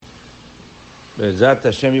Be'ezrat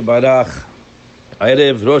Hashem Yibarach.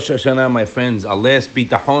 Erev Rosh Hashanah, my friends, our last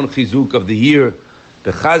bitachon chizuk of the year.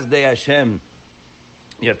 Bechazdei Hashem.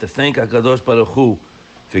 You have to thank HaKadosh Baruch Hu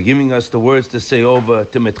for giving us the words to say over,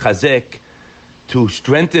 to mitchazek, to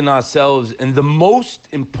strengthen ourselves in the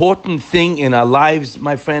most important thing in our lives,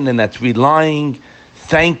 my friend, and that's relying,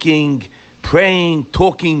 thanking, praying,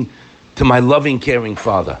 talking to my loving, caring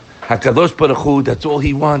Father. HaKadosh Baruch Hu, that's all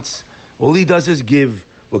He wants. All He does is give.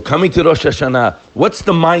 We're coming to Rosh Hashanah. What's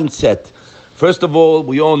the mindset? First of all,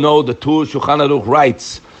 we all know the Tur Shulchan Aruch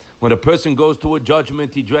writes, when a person goes to a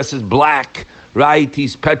judgment, he dresses black, right?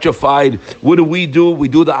 He's petrified. What do? We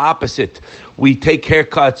do the opposite. We take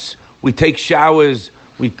haircuts, we take showers,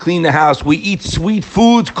 we clean the house, we eat sweet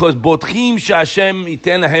foods because botchim she'Hashem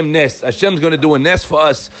iten lahem nes. Hashem's going to do a nes for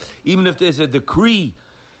us, even if there's a decree.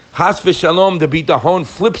 Has v'shalom, the bitachon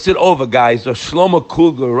flips it over, guys. Or Shlomo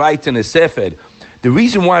Kugler writes in his Sefer, the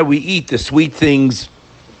reason why we eat the sweet things,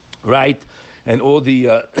 right, and all the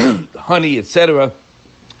honey, etc.,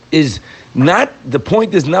 is not, the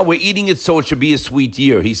point is not we're eating it so it should be a sweet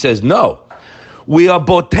year. He says, no. We are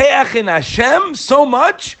boteach in Hashem so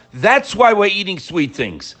much, that's why we're eating sweet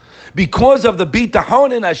things. Because of the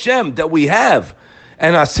bitachon in Hashem that we have,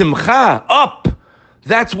 and our simcha up,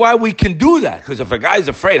 that's why we can do that. Because if a guy's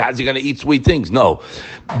afraid, how's he going to eat sweet things? No.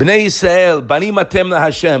 Bnei Yisrael, banim atem la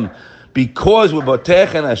Hashem. Because we're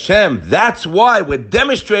botech in Hashem, that's why we're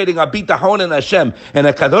demonstrating our bitachon in Hashem. And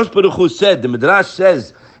HaKadosh Baruch Hu said, the Midrash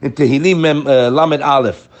says in Tehillim Lamed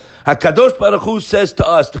Aleph, HaKadosh Baruch Hu says to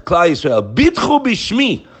us, to Klal Yisrael, bitchu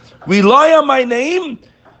bishmi, rely on my name,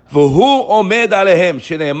 v'hu omed alehem,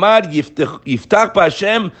 shene'emad yiftach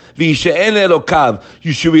b'Hashem v'yishe'en elokav.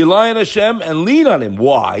 You should rely on Hashem and lean on Him.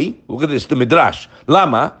 Why? Look at this, the Midrash.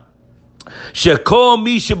 Lama? Shekol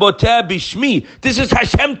mi shebotea bishmi. This is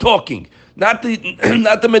Hashem talking, not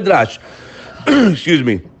the Midrash. Excuse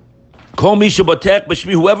me. Kol mi shebotea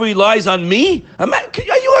bishmi. Whoever relies on me.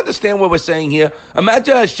 You understand what we're saying here?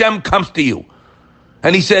 Imagine Hashem comes to you,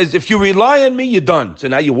 and He says, "If you rely on me, you're done." So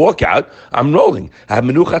now you walk out. I'm rolling. I have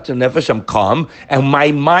menuchat nefesh. I'm calm, and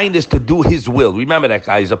my mind is to do His will. Remember that,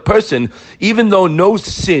 guys. A person, even though no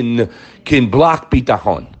sin can block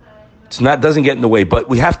bitachon. It's not, doesn't get in the way, but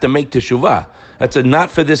we have to make teshuvah. That's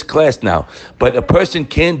not for this class now. But a person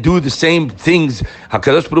can't do the same things.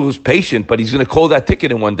 HaKadosh Baruch Hu is patient, but He's going to call that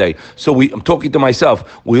ticket in one day. So I'm talking to myself.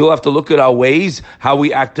 We all have to look at our ways, how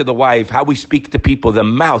we act to the wife, how we speak to people, the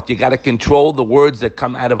mouth. You got to control the words that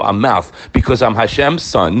come out of our mouth, because I'm Hashem's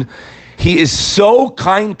son. He is so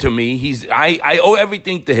kind to me. I owe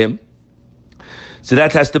everything to Him. So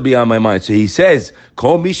that has to be on my mind. So he says,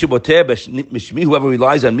 whoever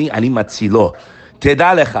relies on me, ani matzilo.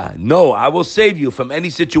 Teda lecha. No, I will save you from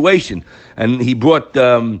any situation. And he brought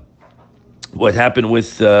what happened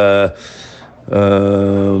with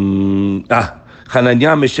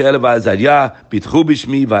Hananiah, Mishael, Azariah, Bitchu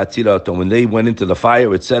bishmi v'atzila otom. When they went into the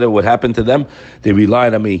fire, etc., what happened to them? They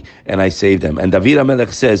relied on me, and I saved them. And David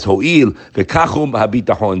HaMelech says, Ho'il v'kachum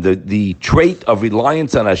habitachon, the trait of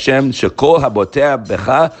reliance on Hashem, shekol haboteach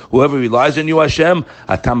becha, whoever relies on you, Hashem,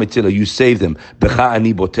 atam etzila, you save them. Becha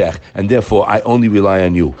ani botech, and therefore I only rely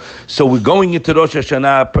on you. So we're going into Rosh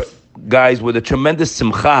Hashanah, guys, with a tremendous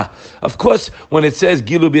simcha. Of course, when it says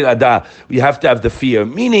Gilu Birada, you have to have the fear.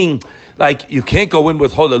 Meaning, like, you can't go in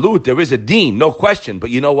with Holalut. There is a deen, no question.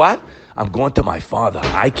 But you know what? I'm going to my Father.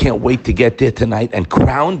 I can't wait to get there tonight and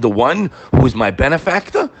crown the one who is my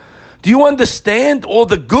benefactor. Do you understand all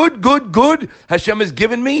the good Hashem has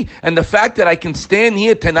given me? And the fact that I can stand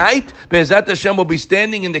here tonight, Be'ezrat Hashem will be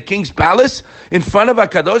standing in the king's palace in front of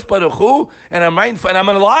HaKadosh Baruch Hu, and I'm right in front, I'm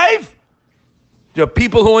alive? There are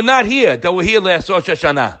people who are not here that were here last Rosh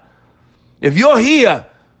Hashanah. If you're here,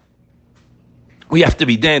 we have to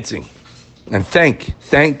be dancing and thank.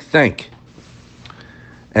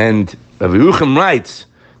 And Rabbi Yerucham writes,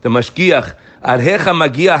 the Mashgiach, Arhecha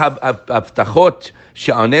magia habtachot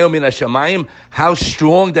she'aneu min hashamayim, how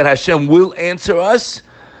strong that Hashem will answer us.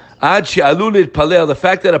 Ad she'alu litpalel, the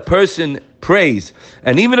fact that a person prays,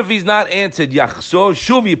 and even if he's not answered, yachzor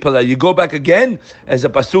shuv yipalel, you go back again, as the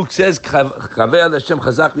pasuk says, kaver Hashem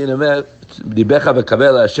chazak v'yinemer dibecha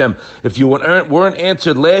v'kaver Hashem. If you weren't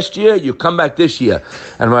answered last year, you come back this year.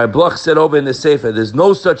 And Rabbi Bloch said over in the Sefer, there's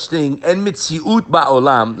no such thing, en mitziut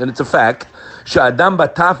ba'olam, and it's a fact, she'adam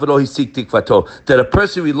bataf v'lo hisik tikvato, that a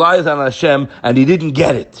person relies on Hashem and he didn't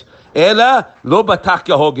get it. Ela lo batach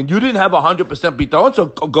yahogen, you didn't have 100% bitachon, so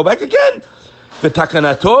go back again.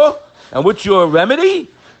 V'takanato, and what's your remedy?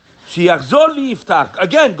 Shiachzor v'yiftach.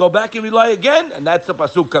 Again, go back and rely again, and that's the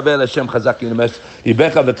pasuk Kavel Hashem Chazak Yinemes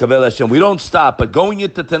Yibecha v'Kavel Hashem. We don't stop, but going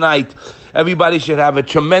into tonight, everybody should have a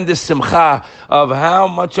tremendous simcha of how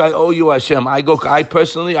much I owe you, Hashem. I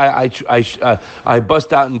personally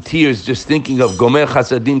bust out in tears just thinking of Gomer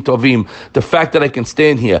Chasadim Tovim. The fact that I can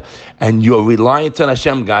stand here and you're reliant on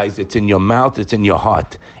Hashem, guys. It's in your mouth, it's in your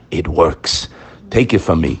heart. It works. Take it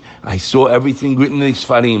from me. I saw everything written in the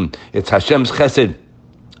Sfarim. It's Hashem's chesed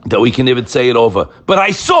that we can even say it over. But I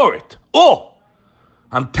saw it. Oh,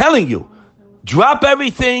 I'm telling you, drop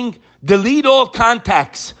everything, delete all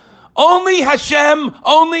contacts. Only Hashem,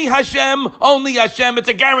 only Hashem, only Hashem. It's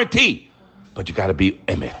a guarantee. But you got to be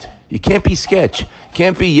emet. You can't be sketch.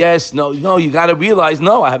 Can't be yes, no. You got to realize,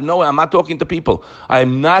 I'm not talking to people.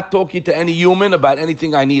 I'm not talking to any human about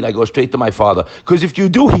anything I need. I go straight to my Father. Because if you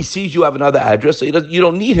do, he sees you have another address, so you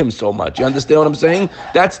don't need him so much. You understand what I'm saying?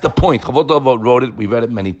 That's the point. Chavot Dovot wrote it. We read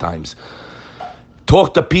it many times.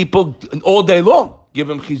 Talk to people all day long. Give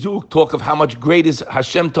him chizuk. Talk of how much great is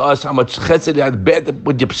Hashem to us, how much chesed you had bed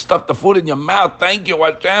when you stuff the food in your mouth. Thank you,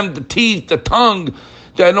 Hashem. The teeth, the tongue,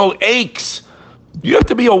 there are no aches. You have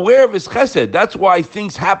to be aware of his chesed. That's why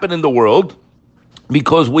things happen in the world,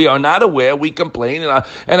 because we are not aware. We complain, and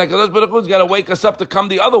HaKadosh Baruch Hu's got to wake us up to come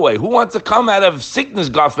the other way. Who wants to come out of sickness,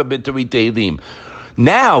 God forbid, to read Tehillim?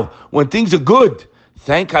 Now, when things are good,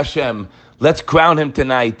 thank Hashem. Let's crown him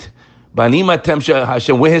tonight. Banim atem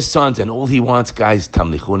Hashem, we're his sons, and all he wants, guys,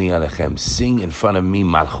 tamlichuni alechem, sing in front of me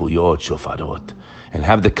malchuyot, shofarot, and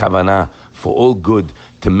have the kavanah for all good,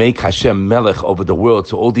 to make Hashem melech over the world,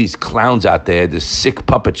 so all these clowns out there, this sick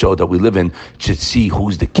puppet show that we live in, should see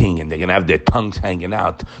who's the king, and they're going to have their tongues hanging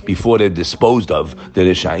out before they're disposed of, the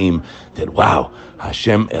Rishaim, that wow,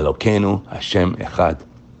 Hashem Elokeinu, Hashem Echad.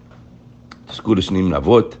 Skuda Shnim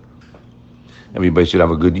Navot. Everybody should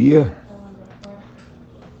have a good year.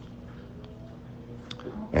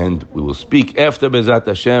 And we will speak after Bezat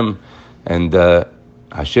Hashem, and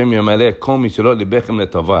Hashem Yamaleh Kol Mishalot Libechem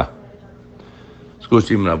Letava. Skuda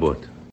Shnim Navot.